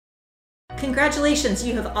Congratulations,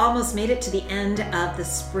 you have almost made it to the end of the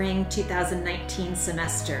spring 2019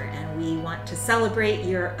 semester, and we want to celebrate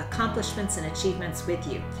your accomplishments and achievements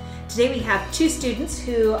with you. Today we have two students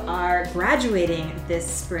who are graduating this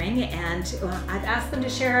spring, and I've asked them to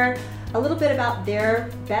share a little bit about their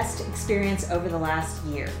best experience over the last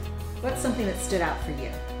year. What's something that stood out for you?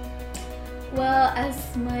 Well,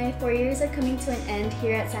 as my 4 years are coming to an end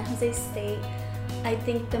here at San Jose State, I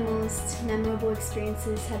think the most memorable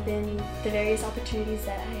experiences have been the various opportunities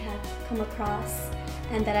that I have come across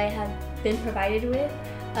and that I have been provided with,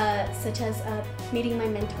 such as meeting my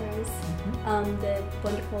mentors. The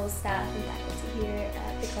wonderful staff and faculty here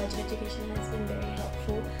at the College of Education has been very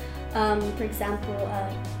helpful. For example,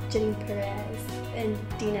 Janine Perez and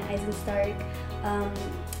Dina Eisenstark.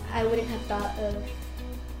 I wouldn't have thought of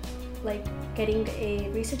getting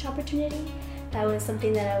a research opportunity. That was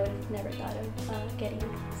something that I would have never thought of getting.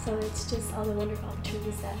 So it's just all the wonderful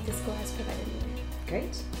opportunities that this school has provided me with.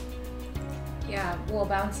 Great. Yeah, well,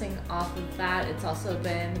 bouncing off of that, it's also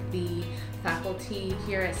been the faculty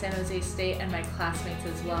here at San Jose State and my classmates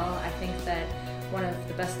as well. I think that one of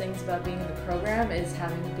the best things about being in the program is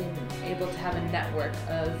having been able to have a network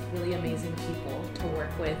of really amazing people to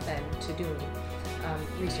work with and to do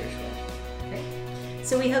research with. Great.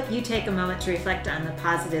 So we hope you take a moment to reflect on the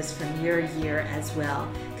positives from your year as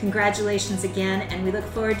well. Congratulations again, and we look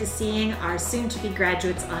forward to seeing our soon-to-be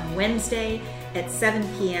graduates on Wednesday at 7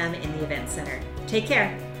 p.m. in the Event Center. Take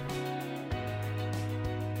care.